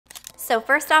So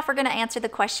first off, we're gonna answer the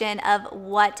question of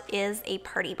what is a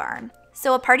party barn?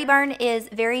 So a party barn is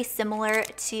very similar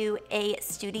to a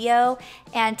studio,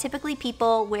 and typically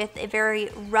people with a very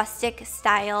rustic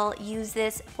style use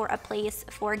this for a place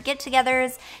for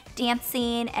get-togethers,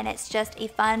 dancing, and it's just a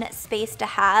fun space to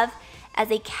have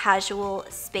as a casual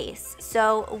space.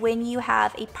 So when you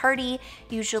have a party,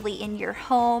 usually in your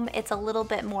home, it's a little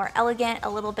bit more elegant, a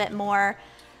little bit more,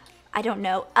 I don't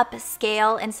know,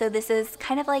 upscale. And so this is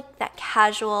kind of like that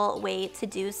casual way to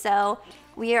do so.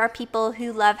 We are people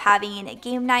who love having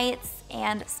game nights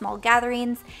and small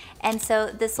gatherings. And so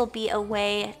this will be a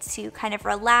way to kind of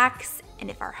relax. And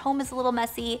if our home is a little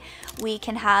messy, we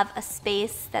can have a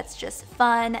space that's just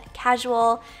fun,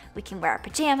 casual. We can wear our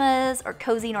pajamas or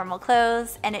cozy normal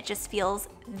clothes, and it just feels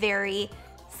very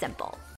simple.